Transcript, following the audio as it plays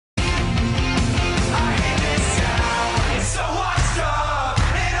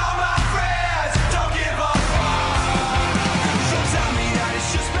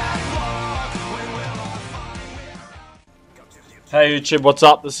Hey YouTube, what's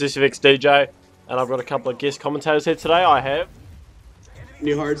up? This is SFX DJ, and I've got a couple of guest commentators here today. I have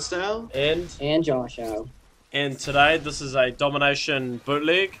New Hardstyle and Josh out. And today this is a domination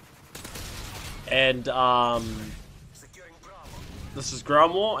bootleg, and this is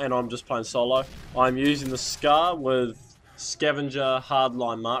Ground War, and I'm just playing solo. I'm using the Scar with Scavenger,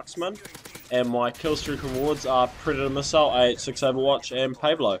 Hardline Marksman, and my kill streak rewards are Predator Missile, A86 Overwatch, and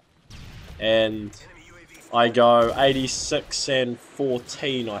Pablo. And I go 86 and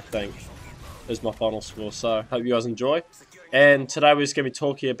 14, I think, is my final score. So, hope you guys enjoy. And today we're just going to be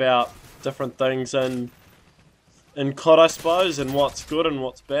talking about different things in COD, I suppose, and what's good and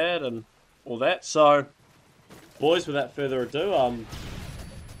what's bad and all that. So, boys, without further ado,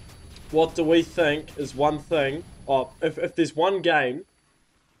 what do we think is one thing, if there's one game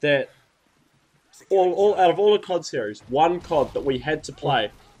that, all out of all the COD series, one COD that we had to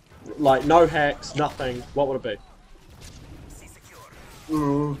play, like no hacks, nothing, what would it be?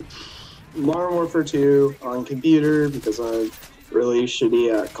 Modern Warfare 2 on computer because I'm really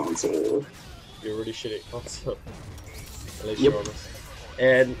shitty at console. You're really shitty at console. At least Yep. you're honest.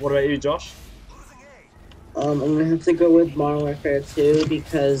 And what about you, Josh? I'm gonna have to go with Modern Warfare 2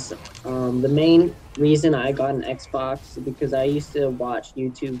 because the main reason I got an Xbox is because I used to watch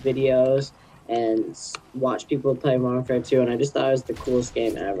YouTube videos and watch people play Modern Warfare 2, and I just thought it was the coolest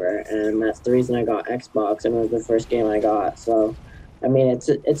game ever, and that's the reason I got Xbox, and it was the first game I got. So, I mean,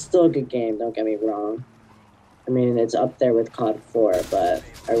 it's still a good game. Don't get me wrong. I mean, it's up there with COD 4, but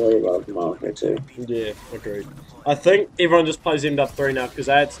I really love Modern Warfare 2. Yeah, agreed. I think everyone just plays MW3 now because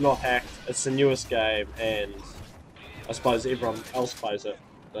it's not hacked, it's the newest game, and I suppose everyone else plays it.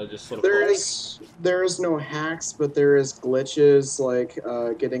 They just sort of There is no hacks, but there is glitches like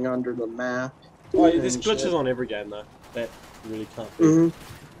getting under the map. Oh, yeah, there's and glitches shit. on every game though. That really can't be.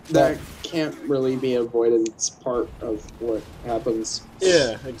 That can't really be avoided. It's part of what happens.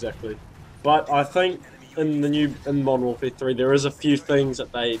 Yeah, exactly. But I think in Modern Warfare 3 there is a few things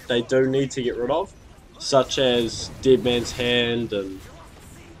that they do need to get rid of, such as Dead Man's Hand and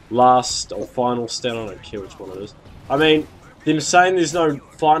Last or Final Stand. I don't care which one it is. I mean, them saying there's no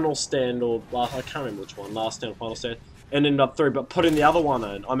Final Stand or I can't remember which one, Last Stand or Final Stand, and end up 3, but putting the other one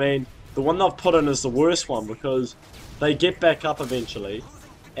in. I mean, the one they've put in is the worst one because they get back up eventually,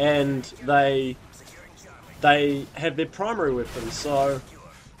 and they have their primary weapons. So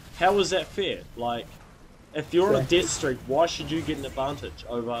how is that fair? Like, if you're on a death streak, why should you get an advantage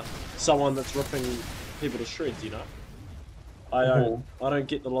over someone that's ripping people to shreds? You know, I don't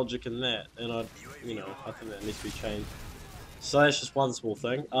get the logic in that, and I think that needs to be changed. So that's just one small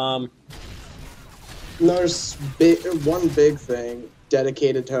thing. There's one big thing: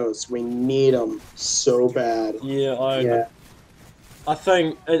 dedicated hosts. We need them so bad. Yeah, I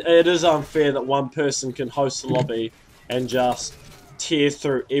think it is unfair that one person can host a lobby and just tear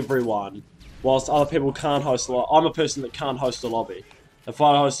through everyone, whilst other people can't host a lobby. I'm a person that can't host a lobby. If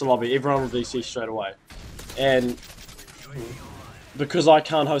I host a lobby, everyone will DC straight away. And because I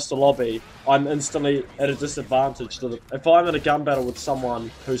can't host a lobby, I'm instantly at a disadvantage. If I'm in a gun battle with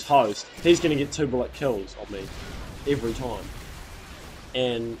someone who's host, he's going to get 2-bullet kills on me every time.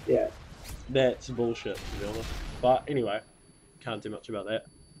 And Yeah. that's bullshit, to be honest. But anyway, can't do much about that.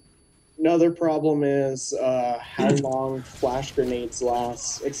 Another problem is how long flash grenades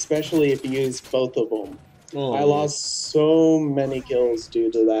last, especially if you use both of them. Oh, I lost so many kills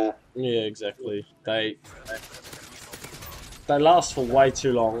due to that. Yeah, exactly. They last for way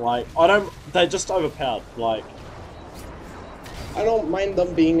too long. Like, they're just overpowered. Like, I don't mind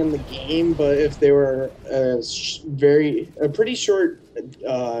them being in the game, but if they were a pretty short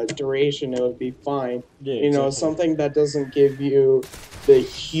duration, it would be fine. yeah, You know, exactly. something that doesn't give you the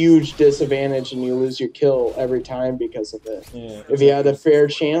huge disadvantage and you lose your kill every time because of it. Yeah, If you had a fair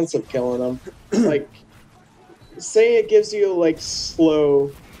chance of killing them, like, say it gives you like a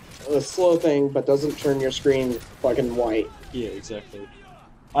slow thing, but doesn't turn your screen fucking white. yeah, exactly.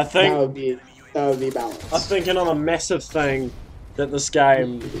 I think That would be balanced. I think another massive thing that this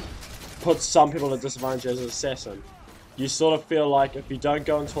game puts some people at a disadvantage as an assassin. You sort of feel like if you don't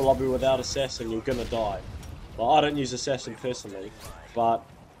go into a lobby without assassin, you're gonna die. Well, I don't use assassin personally, but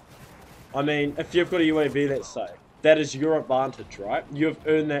I mean, if you've got a UAV, let's say, that is your advantage, right? You've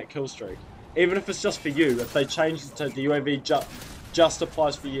earned that kill streak. Even if it's just for you, if they change it to the UAV just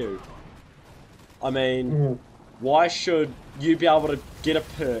applies for you. I mean, why should you be able to get a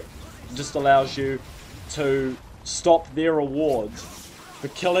perk that just allows you to stop their rewards for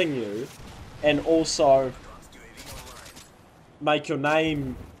killing you and also make your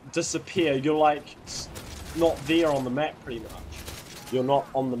name disappear? You're like not there on the map pretty much. You're not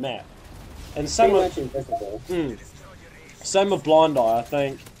on the map. And same Pretty with much invisible. Same with Blind Eye. I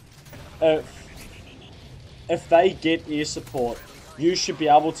think if they get air support, you should be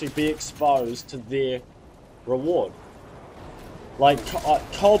able to be exposed to their reward. Like,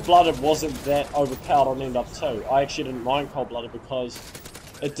 Cold-Blooded wasn't that overpowered on End Up 2. I actually didn't mind Cold-Blooded because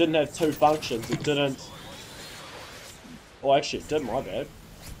it didn't have two functions. It didn't... Oh, actually it did, my bad.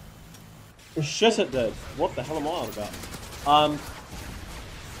 Shit, it did. What the hell am I on about?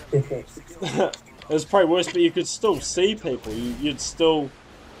 It was probably worse, but you could still see people. You'd still...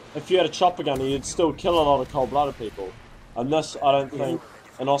 If you had a chopper gunner, you'd still kill a lot of cold-blooded people. And this, I don't think,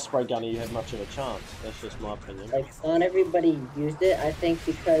 an Osprey gunner, you had much of a chance. That's just my opinion. Like, not everybody used it. I think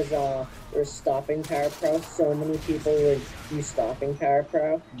because there's Stopping Power Pro, so many people would use Stopping Power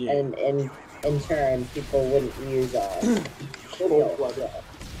Pro, Yeah. and in turn, people wouldn't use Cold-Blooded.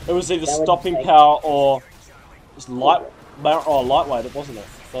 It was either That would stopping take- power or just lightweight, it wasn't it?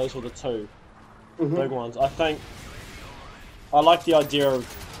 Those were the two big ones. I think I like the idea of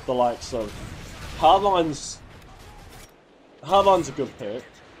the likes of Hardline's a good perk.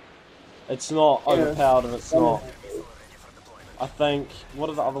 It's not overpowered and it's not. I think what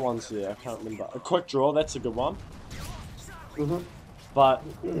are the other ones here? I can't remember. A quick draw, that's a good one. But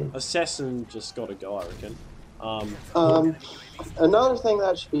Assassin just gotta go, I reckon. Another thing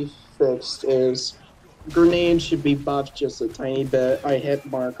that should be fixed is grenades should be buffed just a tiny bit. I hit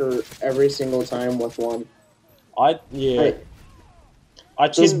marker every single time with one. I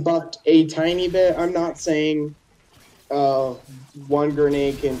Just tend, buffed a tiny bit. I'm not saying one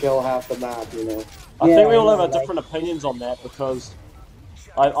grenade can kill half the map, you know. I think we Yeah, all have I our know, different opinions on that because,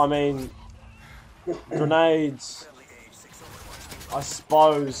 I mean, grenades, I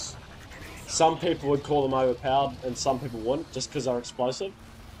suppose some people would call them overpowered and some people wouldn't just because they're explosive.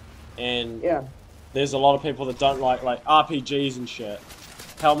 And Yeah. there's a lot of people that don't like RPGs and shit.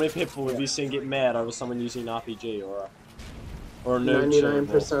 How many people have you seen get mad over someone using an RPG or a nerd shit?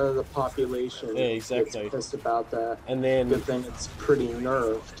 99% of the population Yeah, exactly. gets pissed about that. And then, Good thing it's pretty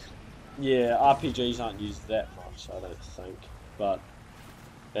nerfed. yeah, RPGs aren't used that much, I don't think. But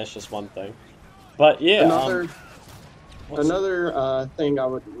that's just one thing. But yeah, Another thing I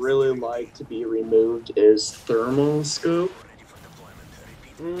would really like to be removed is thermal scope.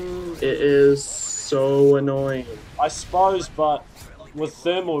 It is so annoying. I suppose, but with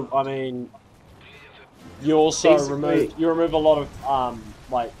thermal, I mean, you also Basically- remove a lot of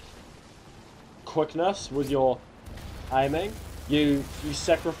like quickness with your aiming. You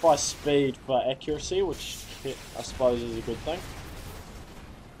sacrifice speed for accuracy, which I suppose is a good thing.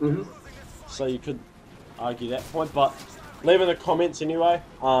 So you could argue that point, but leave in the comments anyway.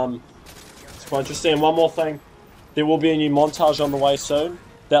 It's quite interesting. And one more thing, there will be a new montage on the way soon.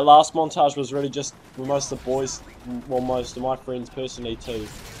 That last montage was really just for most of the boys, well, most of my friends personally to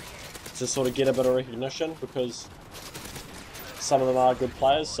sort of get a bit of recognition because some of them are good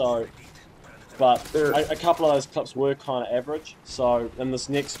players. So, but a couple of those clips were kind of average. So in this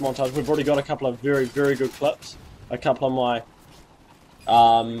next montage, we've already got a couple of very, very good clips. A couple of my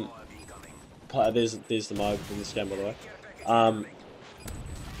there's the mode in this game, by the way.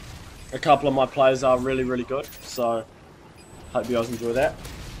 A couple of my players are really, really good, so hope you guys enjoy that.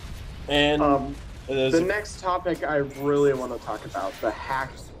 And The next topic I really want to talk about, the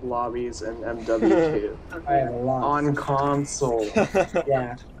hacked lobbies in MW2 I have a lot. on console.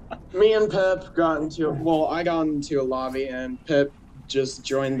 Yeah. Me and Pip got into I got into a lobby and Pip just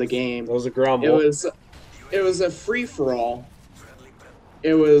joined the game. It was a ground It ball. was a free for all.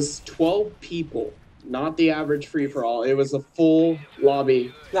 It was 12 people, not the average free for all. It was a full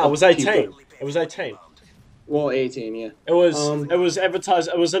lobby. No, it of was 18. people. It was 18. Well, 18, yeah. It was advertised.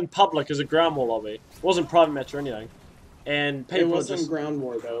 It was in public as a ground war lobby. It wasn't private match or anything. And It people were wasn't just ground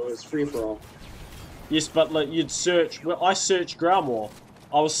war though. It was free for all. yes, but like you'd search. Well, I searched ground war.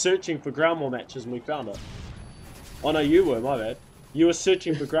 I was searching for ground war matches and we found it. Oh no, you were. My bad. You were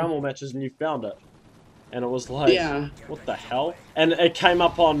searching for ground war matches and you found it. And it was like, Yeah. what the hell? And it came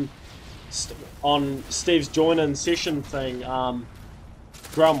up on Steve's join-in session thing,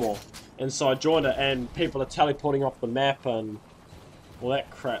 ground war. And so I joined it, and people are teleporting off the map and all that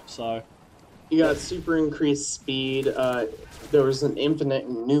crap. So You got super increased speed. There was an infinite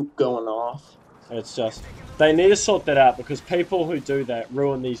nuke going off. it's just they need to sort that out because people who do that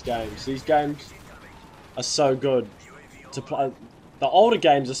ruin these games. These games are so good to play. The older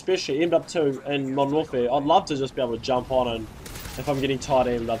games, especially End Up 2 and Modern Warfare, I'd love to just be able to jump on and, if I'm getting tired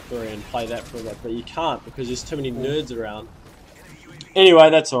of End Up 3, and play that for a bit, but you can't because there's too many nerds around. Anyway,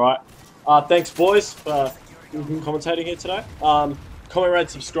 that's alright. Thanks, boys, for commentating here today. Comment, rate,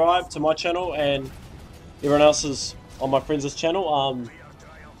 subscribe to my channel and everyone else's on my friends' channel.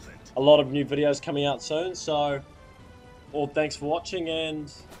 A lot of new videos coming out soon, so Well, thanks for watching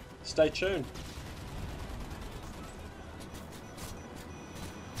and stay tuned.